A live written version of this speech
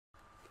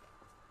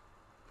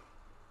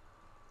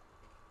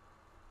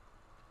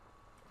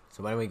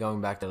So when are we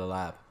going back to the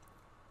lab?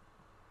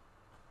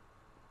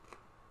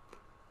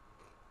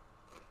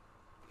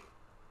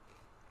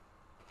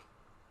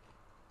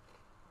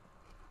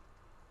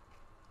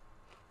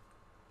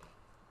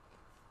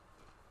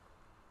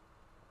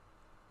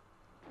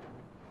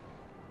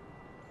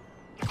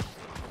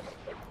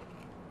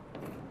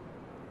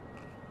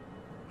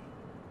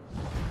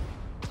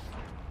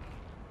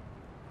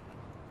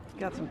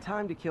 Got some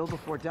time to kill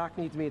before Doc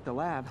needs me at the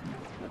lab.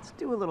 Let's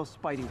do a little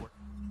Spidey work.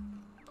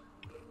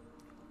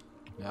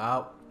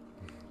 No.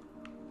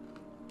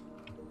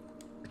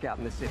 Out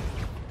in the city.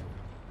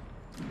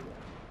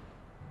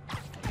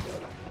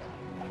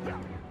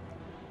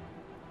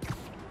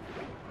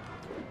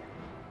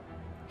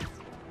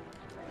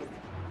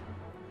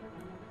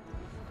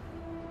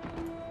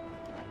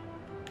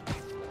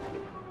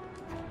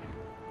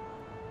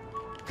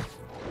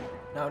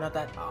 No, not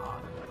that.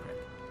 Oh,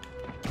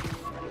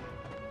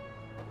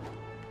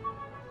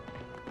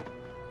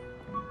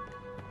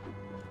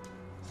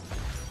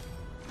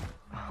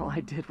 All I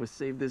did was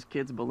save this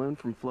kid's balloon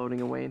from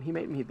floating away, and he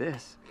made me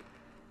this.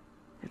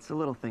 It's the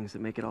little things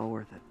that make it all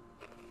worth it.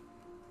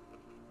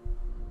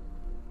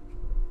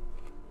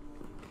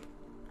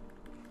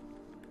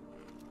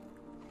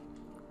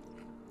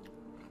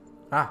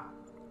 Ah.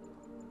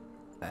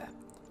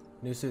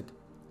 New suit.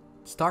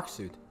 Stark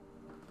suit.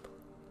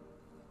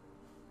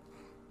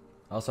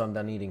 Also, I'm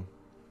done eating.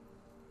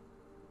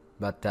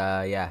 But,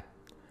 yeah.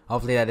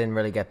 Hopefully that didn't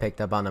really get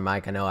picked up on the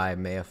mic. I know I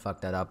may have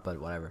fucked that up, but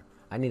whatever.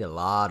 I need a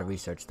lot of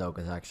research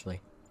tokens,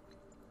 actually.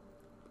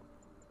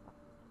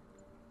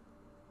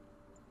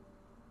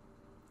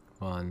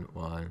 One.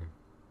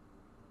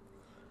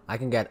 I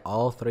can get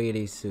all 3 of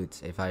these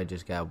suits if I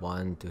just get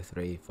 1, 2,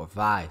 3, 4,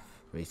 5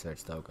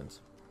 research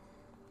tokens.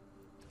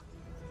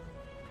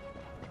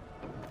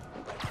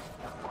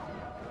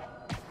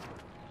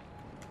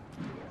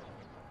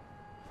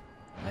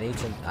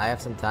 I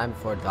have some time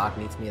before Doc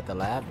needs me at the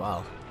lab.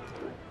 Well,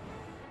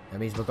 that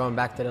means we're going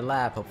back to the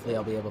lab. Hopefully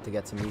I'll be able to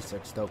get some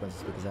research tokens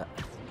because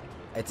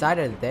it's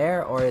either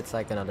there or it's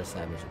like another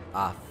side mission.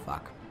 Ah,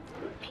 fuck.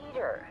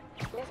 Peter,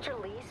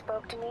 Mr. Lee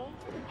spoke to me.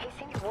 He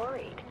seems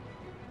worried.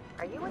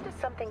 Are you into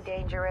something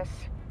dangerous?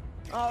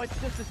 Oh, it's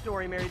just a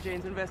story Mary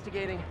Jane's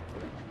investigating.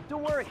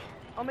 Don't worry,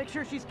 I'll make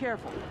sure she's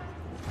careful.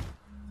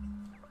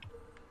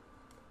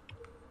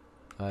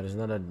 There's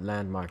another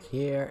landmark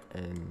here,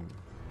 and...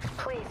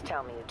 Please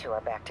tell me you two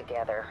are back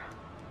together.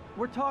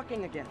 We're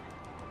talking again.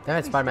 Damn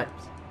it, Spider-Man.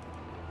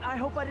 I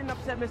hope I didn't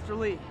upset Mr.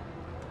 Lee.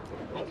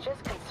 He's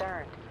just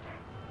concerned.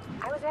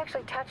 I was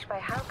actually touched by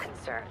how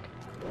concerned.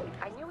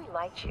 I knew he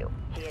liked you.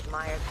 He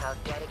admires how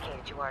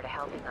dedicated you are to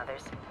helping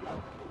others.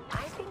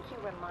 I think you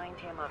remind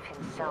him of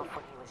himself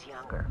when he was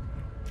younger.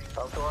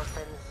 Both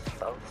orphans,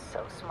 both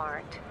so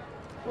smart.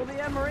 Well,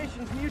 the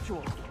admiration's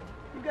mutual.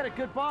 You've got a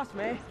good boss,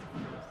 May.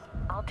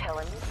 I'll tell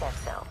him you said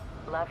so.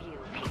 Love you,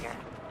 Peter.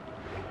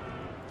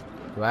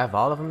 Do I have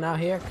all of them now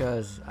here?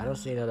 Because I don't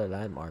see another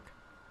landmark.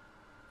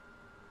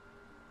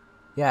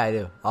 Yeah, I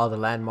do. All the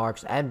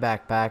landmarks and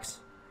backpacks.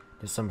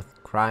 There's some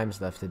crimes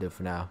left to do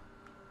for now.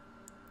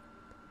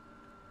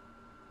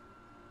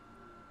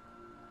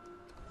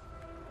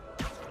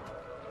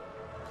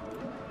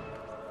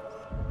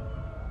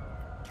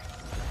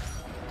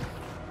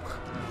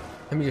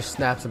 Let me just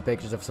snap some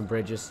pictures of some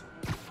bridges.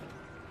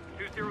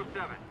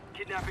 207.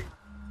 Kidnapping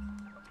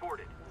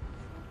reported.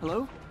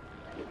 Hello?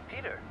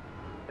 Peter,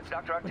 it's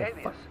Dr.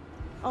 Octavius.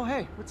 Oh,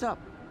 hey, what's up?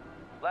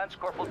 Lance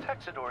Corporal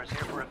Texador is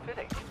here for a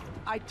fitting.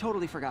 I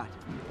totally forgot.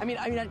 I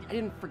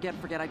didn't forget.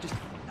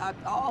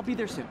 I'll be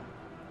there soon.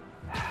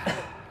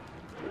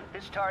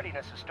 His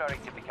tardiness is starting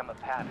to become a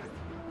pattern.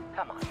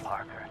 Come on,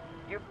 Parker.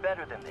 You're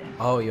better than this.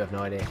 Oh, you have no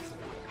idea.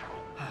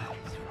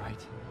 He's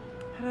right.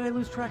 How did I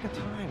lose track of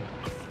time?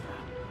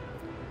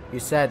 You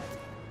said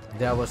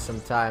there was some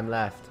time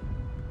left.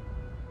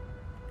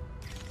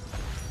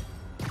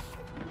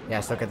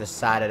 Yes, look at the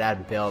side of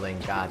that building.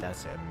 God,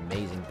 that's an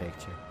amazing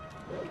picture.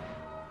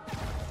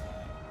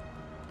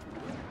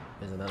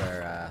 There's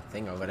another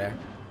thing over there.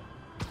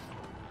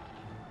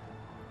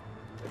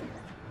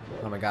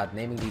 Oh my god,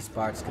 naming these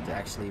parts could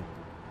actually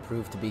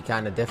prove to be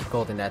kind of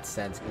difficult in that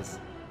sense, because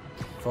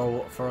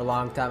for a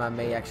long time I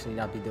may actually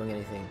not be doing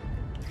anything.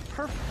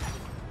 Perfect.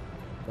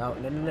 No.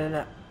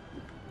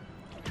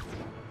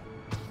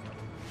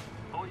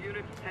 All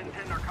units,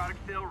 1010 narcotic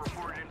sale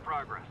reported in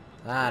progress.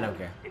 I don't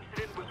care.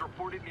 Incident was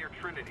reported near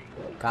Trinity.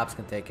 Cops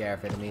can take care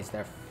of it. It means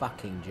their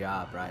fucking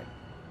job, right?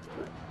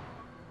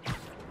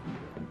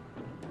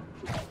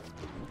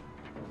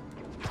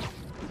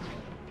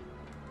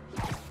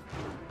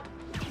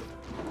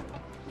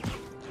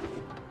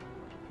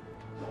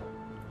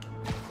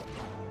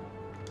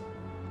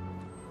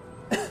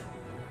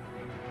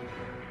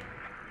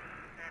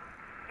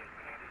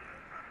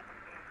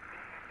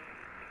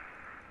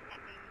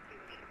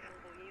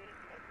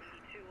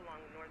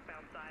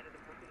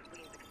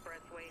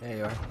 There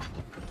you are.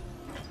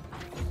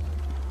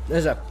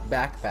 There's a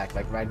backpack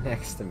like right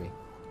next to me.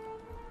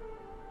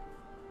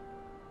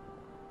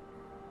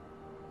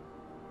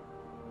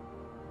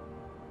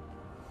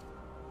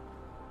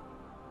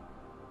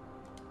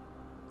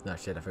 No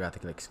shit, I forgot to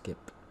click skip.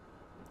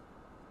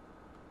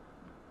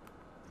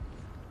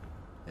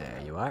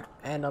 There you are.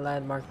 And a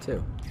landmark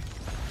too.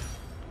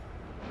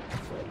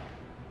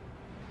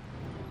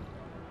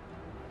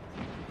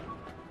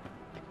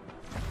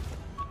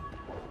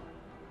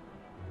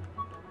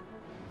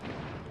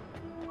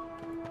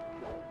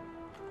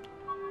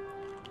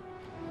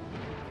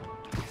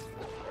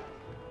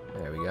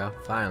 There we go.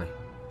 Finally.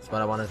 That's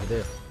what I wanted to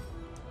do.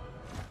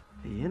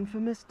 The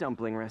infamous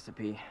dumpling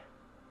recipe.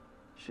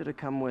 Should have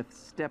come with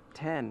step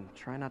 10.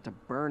 Try not to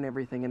burn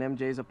everything in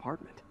MJ's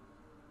apartment.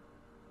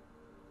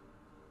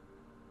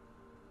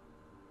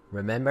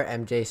 Remember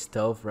MJ's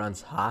stove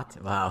runs hot?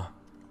 Wow.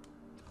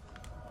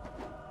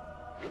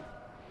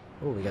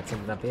 Oh, we got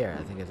something up here.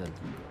 I think it's a...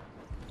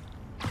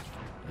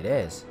 It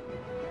is.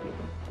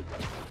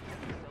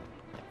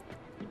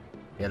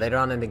 Yeah, later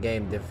on in the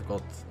game,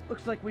 difficult.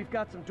 Looks like we've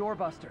got some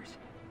doorbusters.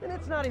 And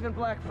it's not even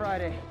Black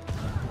Friday.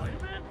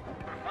 Spider-Man?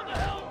 What the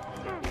hell?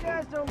 You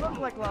guys don't look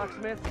like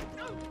locksmiths.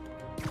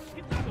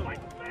 Get that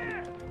like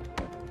fair!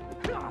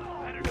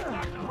 Better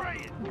stop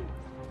praying!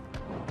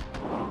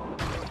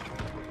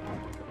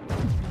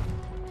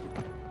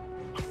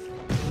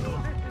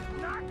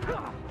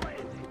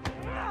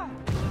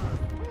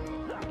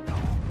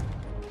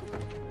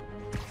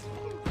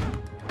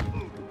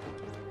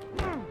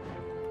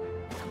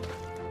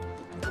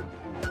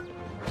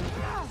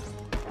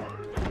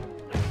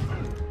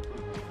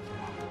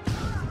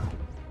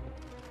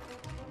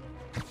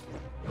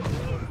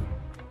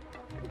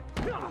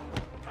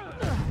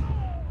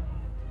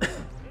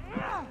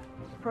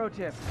 Pro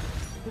tip,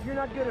 if you're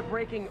not good at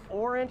breaking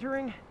or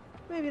entering,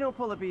 maybe don't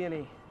pull a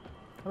B&E.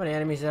 How many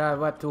enemies did I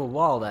wipe to a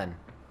wall then?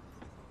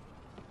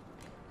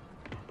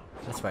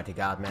 I swear to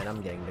God, man,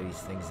 I'm getting these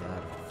things out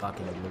of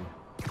fucking blue.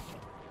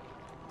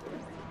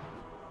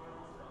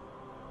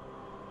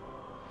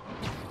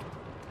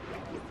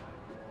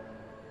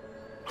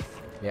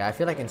 Yeah, I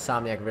feel like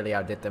Insomniac really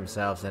outdid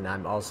themselves, and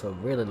I'm also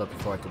really looking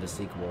forward to the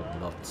sequel,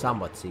 well,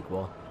 somewhat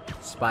sequel,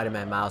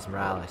 Spider-Man Miles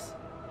Morales.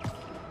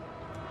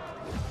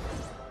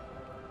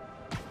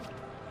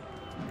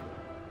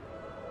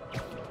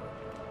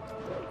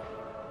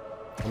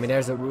 I mean,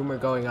 there's a rumor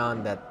going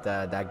on that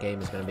that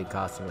game is going to be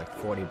costing like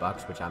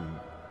 $40, which I'm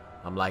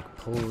like,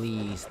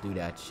 please do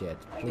that shit.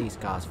 Please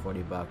cost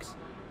 $40.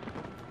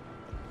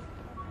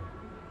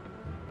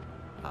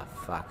 Ah,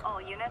 fuck. All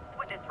units,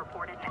 witness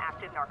reported an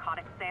active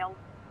narcotics sale.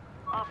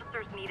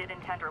 Officers needed in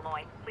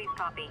Tenderloin. Please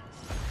copy.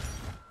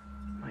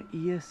 My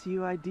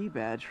ESU ID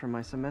badge from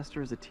my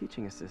semester as a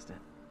teaching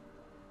assistant.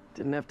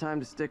 Didn't have time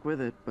to stick with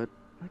it, but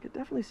I could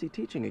definitely see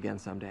teaching again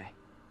someday.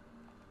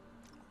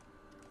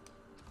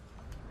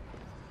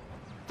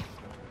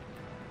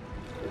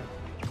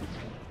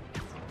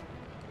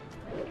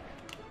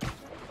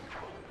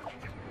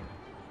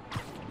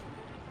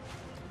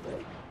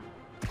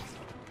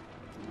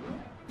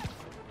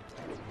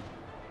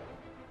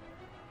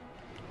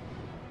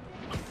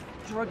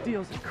 Drug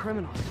deals and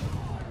criminals.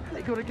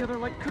 They go together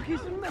like cookies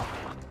and milk.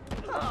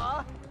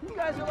 Aw, you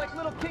guys are like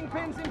little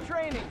kingpins in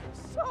training.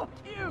 So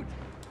cute!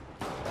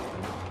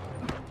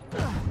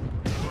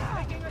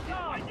 Taking a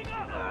dog! Rising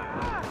up!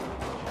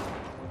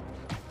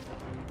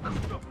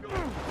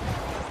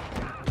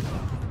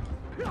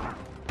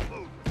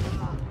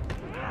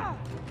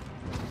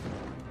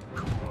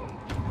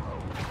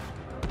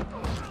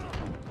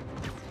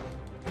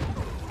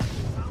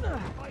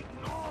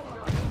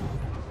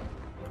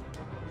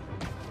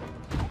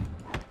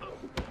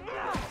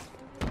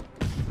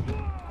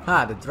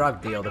 Ah, the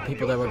drug deal, the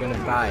people that were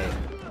gonna buy it.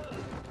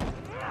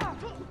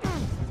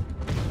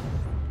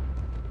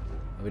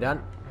 Are we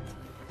done?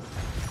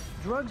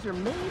 Drugs are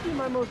maybe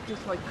my most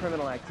disliked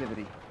criminal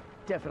activity.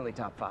 Definitely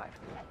top 5.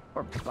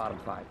 Or bottom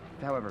 5.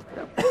 However,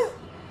 no.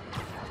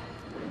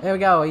 There we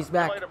go, he's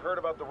back. You might have heard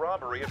about the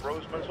robbery at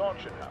Roseman's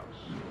auction house.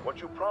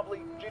 What you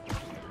probably didn't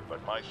hear,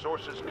 but my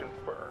sources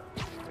confirm,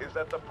 is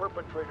that the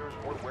perpetrators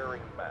were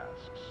wearing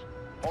masks.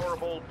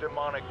 Horrible,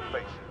 demonic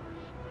faces.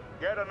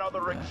 Yet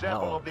another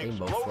example of the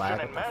explosion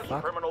in mass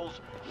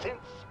criminals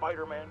since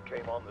Spider-Man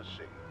came on the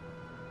scene.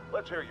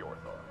 Let's hear your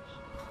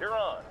thoughts. You're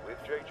on with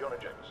J. Jonah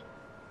Jameson.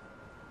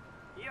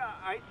 Yeah,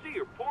 I see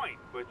your point,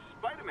 but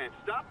Spider-Man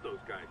stopped those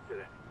guys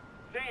today.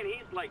 Saying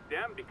he's like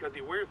them because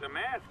he wears a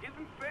mask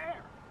isn't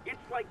fair.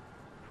 It's like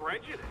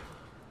prejudice.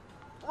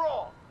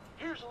 Wrong.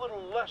 Here's a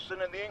little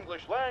lesson in the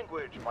English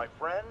language, my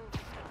friend.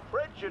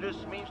 Prejudice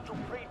means to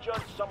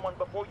prejudge someone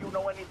before you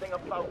know anything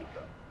about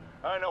them.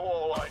 I know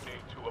all I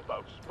need to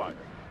about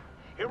Spider-Man.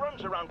 He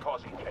runs around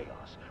causing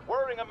chaos,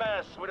 wearing a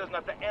mask so he doesn't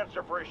have to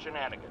answer for his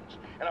shenanigans,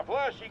 and a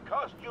flashy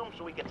costume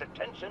so he gets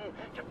attention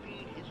to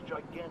feed his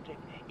gigantic,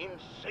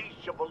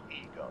 insatiable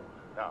ego.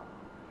 Now,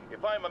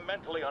 if I'm a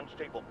mentally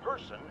unstable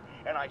person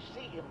and I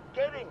see him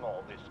getting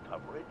all this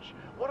coverage,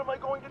 what am I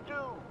going to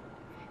do?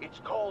 It's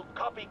called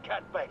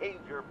copycat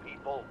behavior,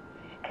 people,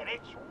 and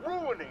it's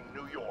ruining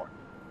New York.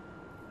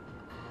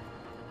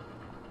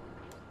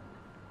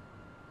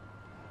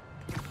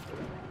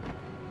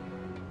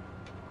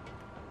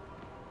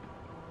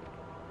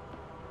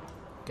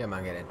 Come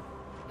on, get in.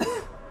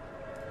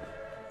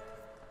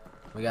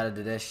 We gotta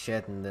do this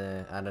shit, and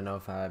I don't know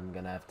if I'm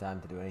gonna have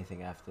time to do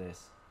anything after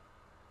this.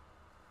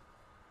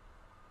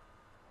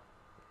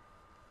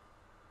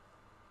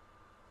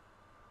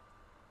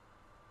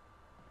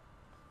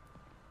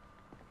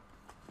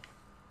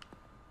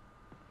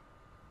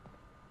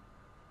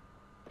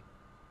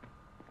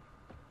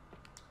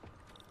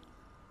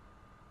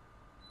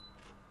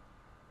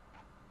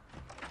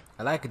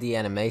 I like the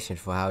animation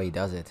for how he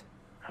does it.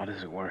 How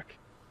does it work?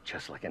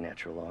 Just like a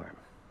natural arm.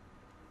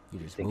 You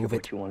just Think move of it.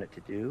 what you want it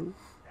to do,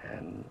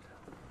 and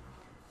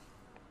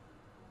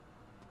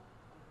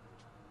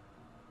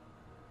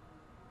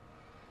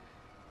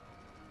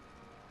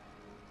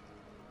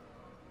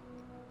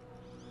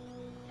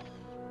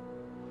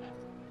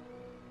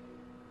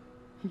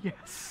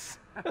Yes.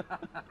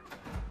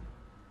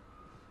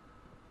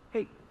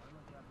 Hey,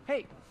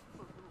 hey,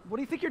 what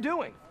do you think you're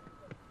doing?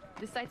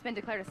 This site's been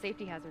declared a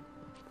safety hazard.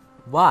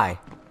 Why?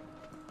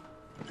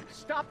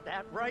 stop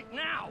that right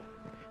now!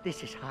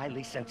 This is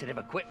highly sensitive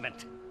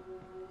equipment.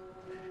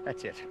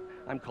 That's it.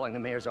 I'm calling the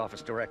mayor's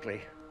office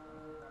directly.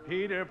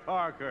 Peter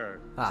Parker,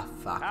 Ah,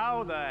 fuck.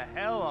 how the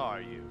hell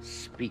are you?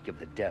 Speak of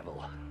the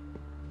devil.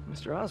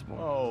 Mr. Osborn.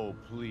 Oh,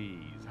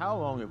 please. How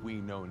long have we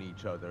known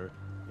each other?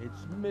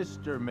 It's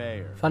Mr.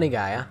 Mayor. Funny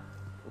guy, huh?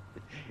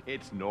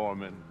 It's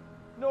Norman.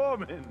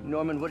 Norman!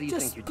 Norman, what do you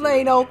think Just you're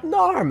plain doing? old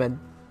Norman.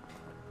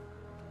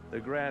 The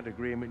grant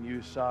agreement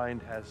you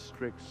signed has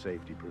strict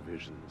safety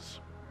provisions.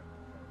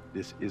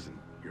 This isn't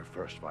your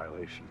first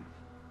violation.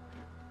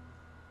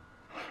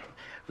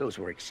 Those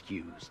were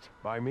excused.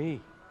 By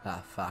me.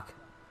 Ah, fuck.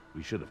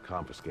 We should have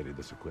confiscated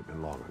this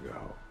equipment long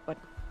ago.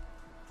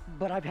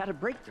 But I've had a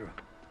breakthrough.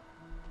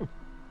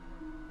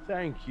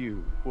 Thank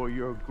you for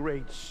your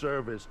great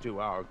service to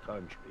our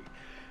country.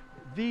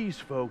 These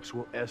folks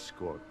will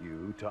escort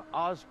you to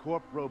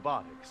Oscorp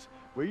Robotics,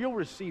 where you'll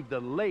receive the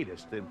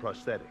latest in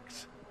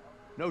prosthetics.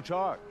 No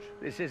charge.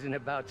 This isn't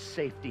about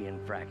safety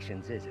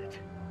infractions, is it?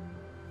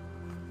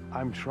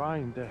 I'm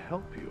trying to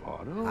help you,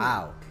 Otto.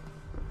 Wow.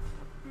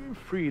 You're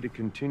free to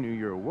continue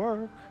your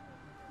work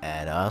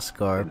At in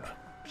Oscorp.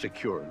 a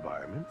secure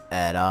environment.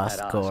 At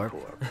Oscorp.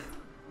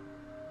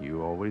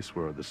 You always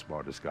were the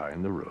smartest guy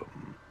in the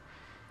room.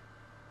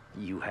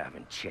 You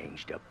haven't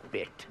changed a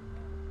bit.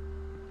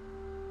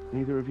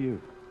 Neither of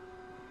you.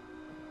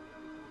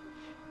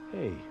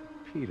 Hey,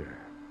 Peter.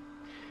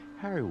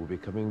 Harry will be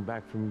coming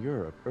back from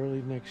Europe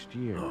early next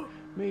year.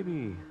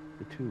 Maybe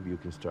the two of you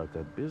can start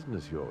that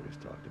business you always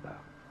talked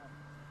about.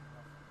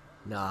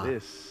 Nah.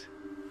 This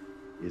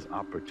is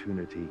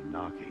opportunity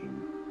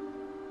knocking.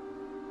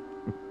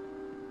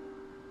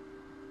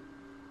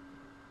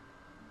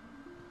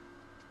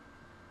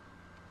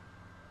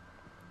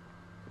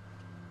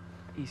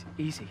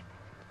 Easy.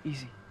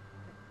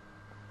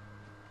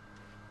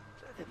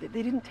 They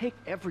didn't take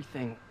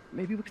everything.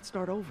 Maybe we could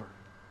start over.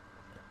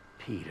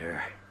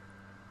 Peter,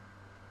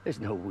 there's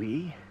no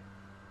we.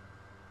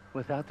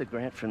 Without the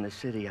grant from the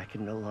city, I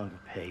can no longer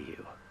pay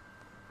you.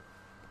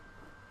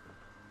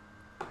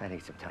 I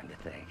need some time to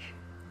think.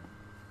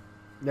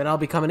 Then I'll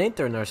become an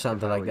intern or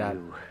something If I like were that.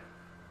 you,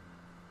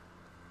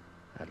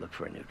 I'd look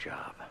for a new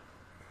job.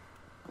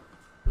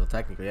 Well,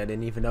 technically, I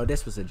didn't even know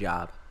this was a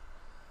job.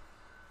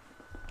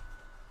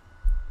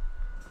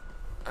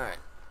 Alright,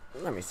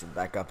 let me sit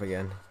back up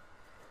again.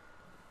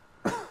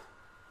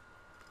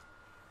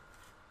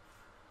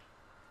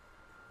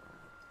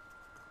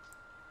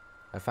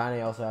 I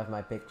finally also have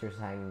my pictures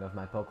hanging of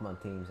my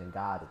Pokemon teams, and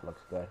God, it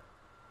looks good.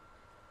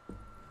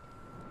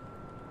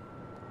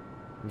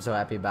 I'm so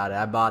happy about it.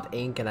 I bought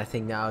ink, and I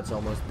think now it's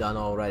almost done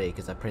already,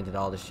 because I printed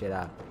all this shit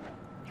out.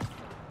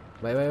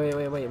 Wait.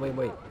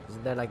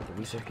 Isn't there like the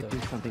research? I could do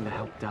something to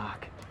help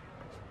Doc.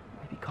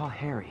 Maybe call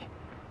Harry.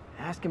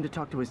 Ask him to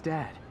talk to his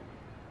dad.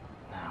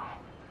 No.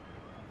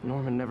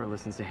 Norman never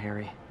listens to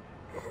Harry.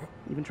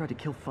 Even tried to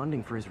kill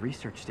funding for his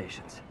research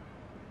stations.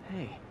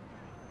 Hey,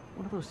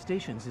 one of those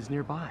stations is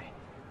nearby.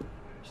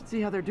 Should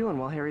see how they're doing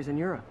while Harry's in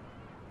Europe.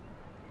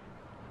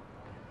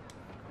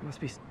 Must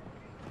be...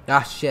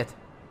 Ah, shit.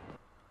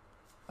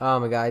 Oh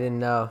my god, I didn't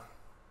know.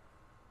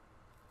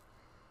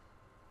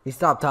 He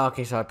stopped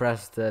talking, so I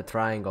pressed the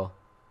triangle.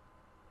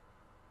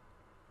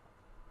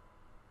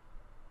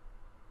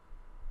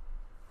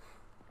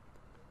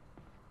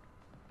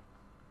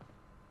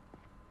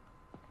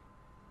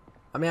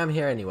 I mean, I'm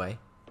here anyway.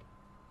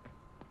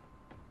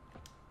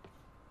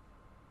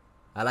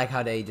 I like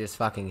how they just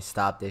fucking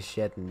stop this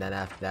shit, and then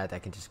after that I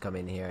can just come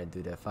in here and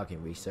do the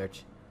fucking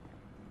research.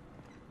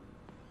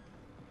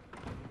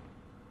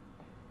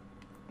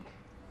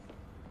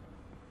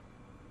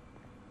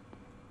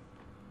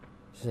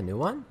 Is this a new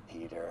one?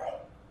 Peter.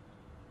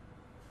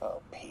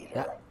 Oh, Peter.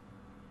 Yeah.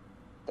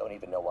 Don't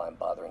even know why I'm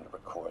bothering to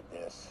record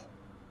this.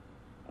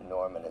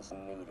 Norman has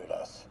neutered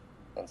us,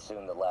 and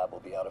soon the lab will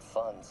be out of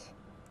funds.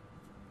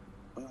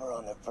 We were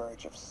on the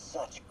verge of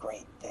such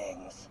great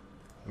things.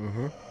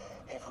 Mm-hmm.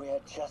 If we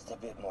had just a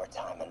bit more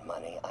time and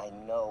money, I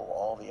know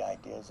all the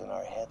ideas in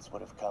our heads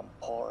would have come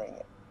pouring.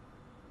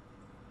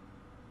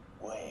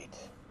 Wait.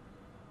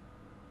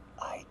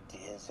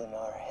 Ideas in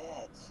our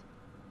heads?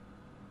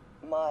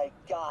 My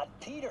God,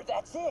 Peter,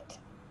 that's it!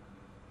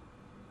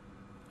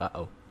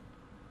 Uh-oh.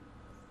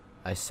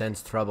 I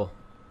sense trouble.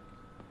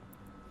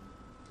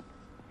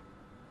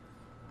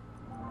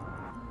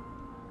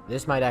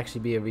 This might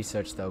actually be a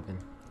research token.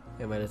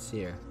 Okay, wait, let's see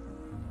here.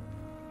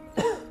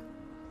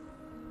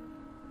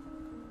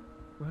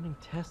 Running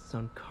tests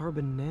on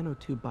carbon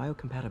nanotube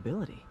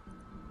biocompatibility.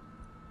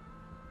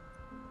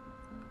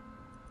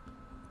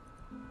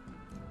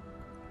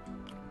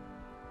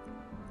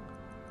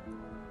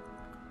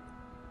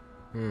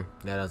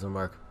 That doesn't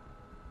work.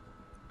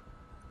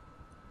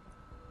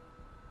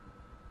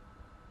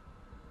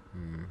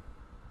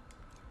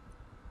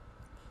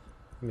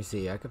 Let me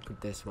see, I could put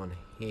this one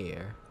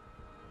here.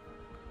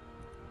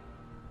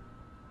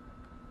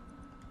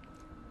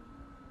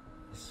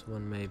 This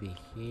one maybe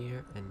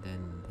here, and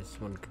then this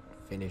one could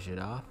finish it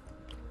off.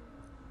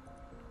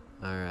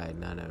 Alright,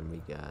 now that we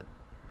got...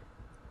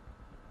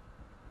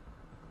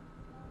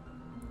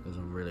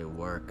 Doesn't really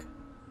work.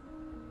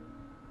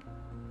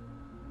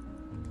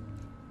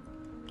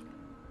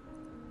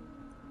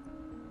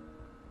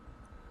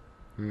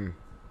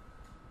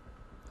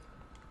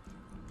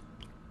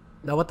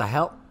 No, what the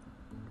hell?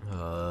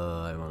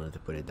 Oh, I wanted to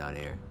put it down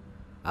here.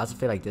 I also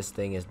feel like this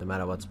thing is no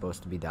matter what's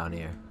supposed to be down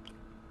here.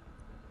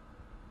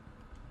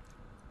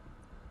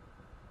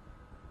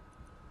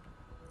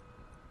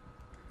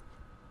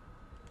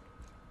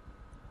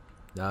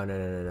 No, no,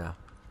 no, no, no.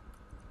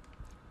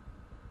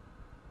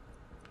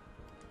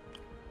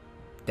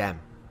 Damn.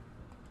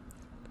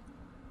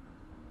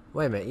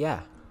 Wait a minute,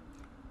 yeah.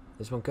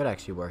 This one could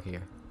actually work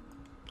here.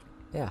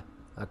 Yeah.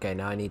 Okay,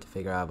 now I need to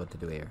figure out what to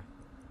do here.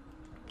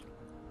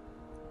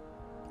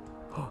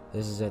 Oh,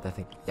 this is it, I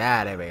think.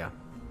 Yeah, there we go.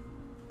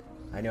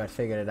 I knew I'd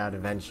figured it out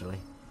eventually.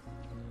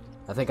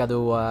 I think I'll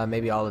do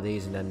maybe all of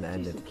these and then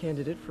end it. Decent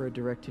candidate for a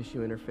direct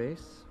tissue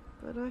interface,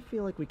 but I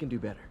feel like we can do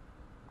better.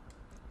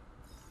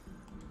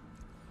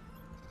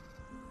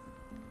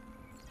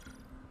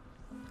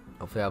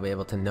 Hopefully I'll be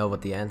able to know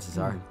what the answers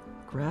are.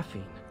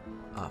 Graphene.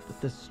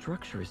 But the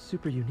structure is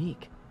super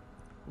unique.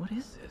 What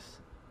is this?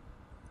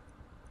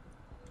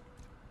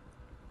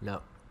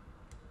 No.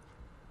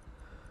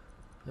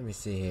 Let me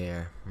see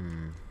here.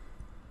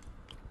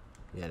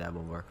 Yeah, that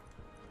won't work.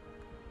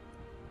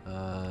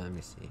 Let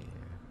me see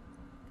here.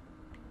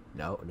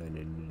 No, no, no,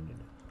 no, no, no.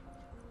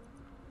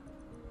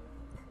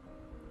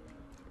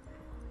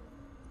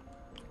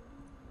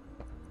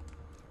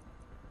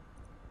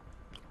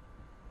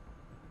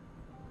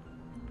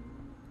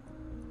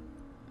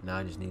 Now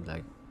I just need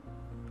like...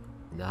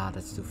 Nah,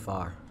 that's too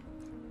far.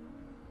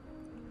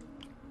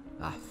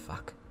 Ah,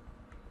 fuck.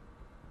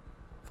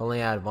 If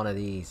only I had one of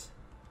these.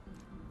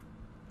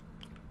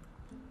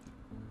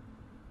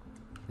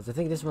 Because I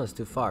think this one's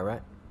too far,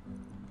 right?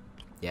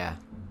 Yeah.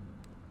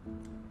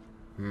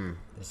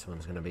 This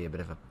one's gonna be a bit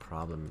of a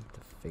problem to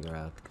figure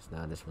out, because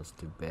now this one's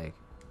too big.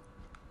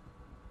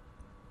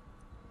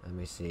 Let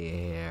me see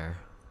here.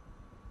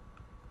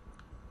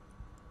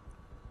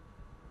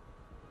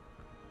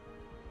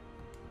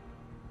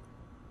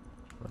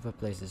 What if I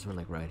place this one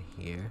like right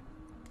here?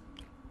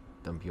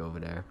 Dump you over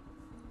there.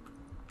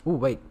 Ooh,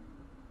 wait.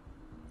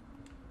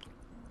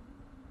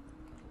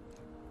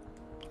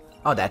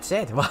 Oh, that's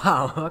it.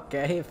 Wow.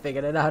 Okay,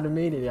 figured it out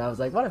immediately. I was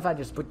like, what if I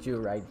just put you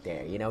right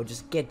there? You know,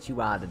 just get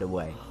you out of the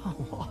way.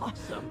 Oh,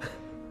 awesome.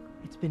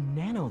 It's been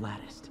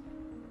nano-latticed.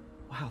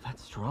 Wow,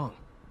 that's strong.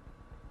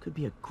 Could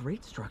be a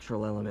great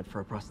structural element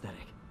for a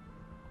prosthetic.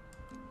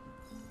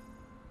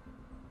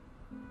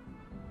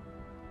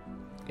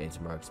 Gain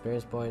some more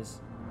experience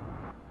points.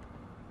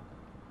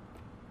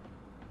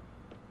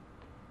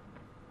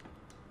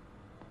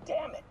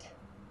 Damn it!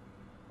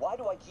 Why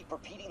do I keep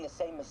repeating the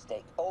same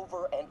mistake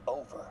over and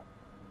over?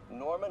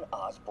 Norman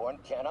Osborn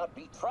cannot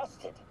be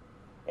trusted.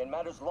 In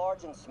matters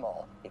large and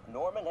small, if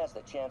Norman has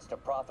the chance to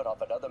profit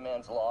off another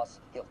man's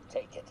loss, he'll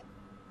take it.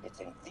 It's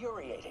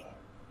infuriating.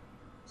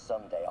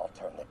 Someday I'll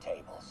turn the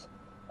tables.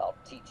 I'll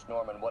teach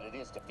Norman what it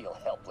is to feel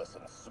helpless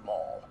and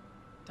small.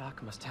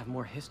 Doc must have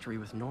more history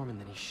with Norman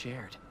than he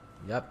shared.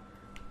 Yep.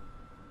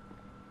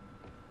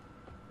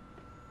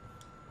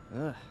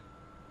 Ugh.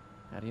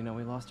 How do you know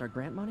we lost our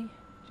grant money?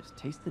 Just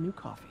taste the new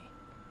coffee.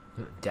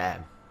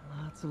 Damn.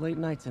 Lots of late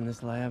nights in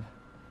this lab.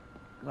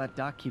 Glad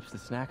Doc keeps the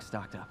snacks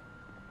stocked up.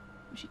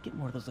 We should get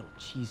more of those little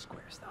cheese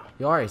squares, though.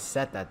 You already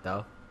said that,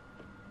 though.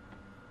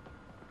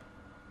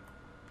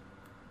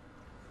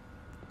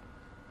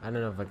 I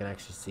don't know if I can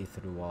actually see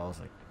through walls.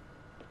 Like,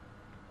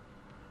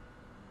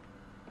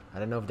 I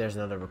don't know if there's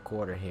another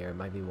recorder here. It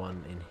might be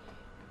one in...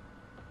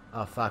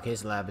 Oh, fuck.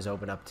 His lab is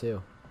open up,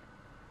 too.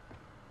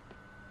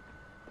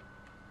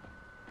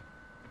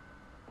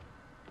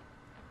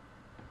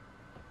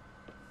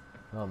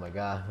 Oh, my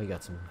God. We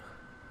got some...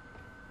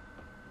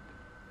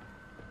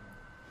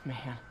 Man,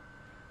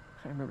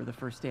 I remember the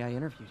first day I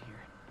interviewed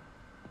here.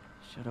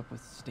 Showed up with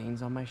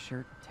stains on my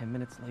shirt, 10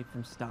 minutes late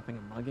from stopping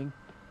a mugging.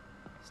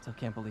 Still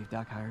can't believe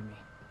Doc hired me.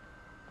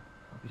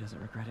 Hope he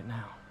doesn't regret it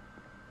now.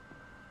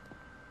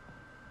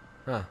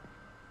 Huh.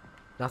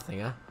 Nothing,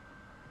 huh?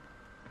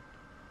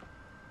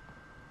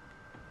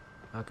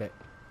 Okay.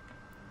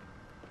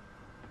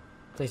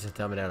 Please don't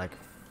tell me there are like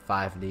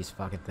 5 of these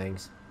fucking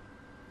things.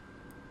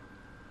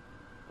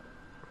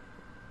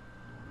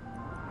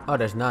 Oh,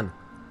 there's none.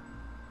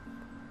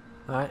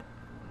 Alright.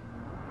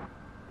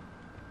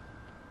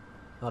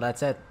 Well,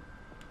 that's it.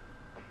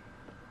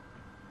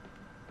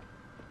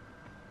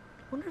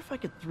 Wonder if I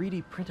could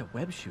 3D print a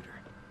web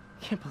shooter.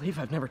 Can't believe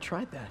I've never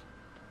tried that.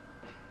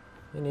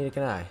 Neither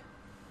can I.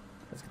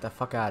 Let's get the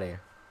fuck out of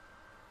here.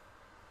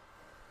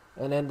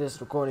 And end this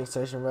recording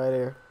session right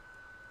here.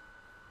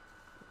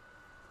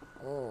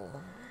 Oh.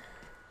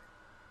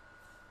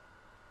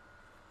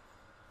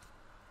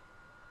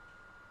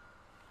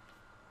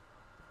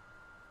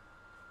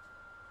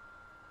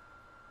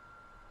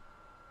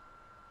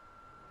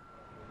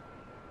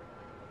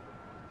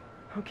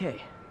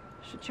 Okay.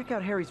 Should check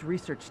out Harry's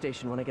research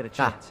station when I get a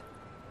chance.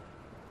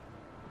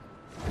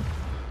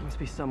 Must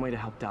be some way to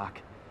help Doc.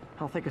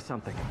 I'll think of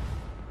something.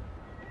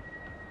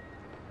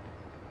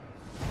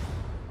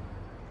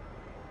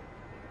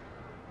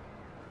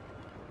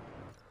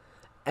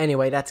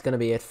 Anyway, that's gonna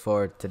be it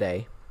for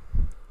today,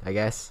 I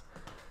guess.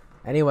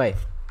 Anyway,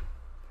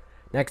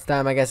 next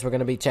time I guess we're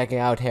gonna be checking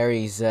out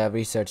Harry's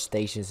research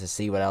stations to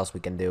see what else we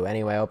can do.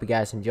 Anyway, I hope you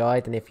guys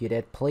enjoyed, and if you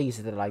did, please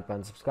hit the like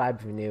button, subscribe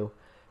if you're new,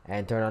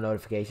 and turn on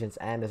notifications,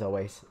 and as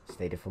always,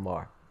 stay tuned for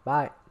more.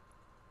 Bye.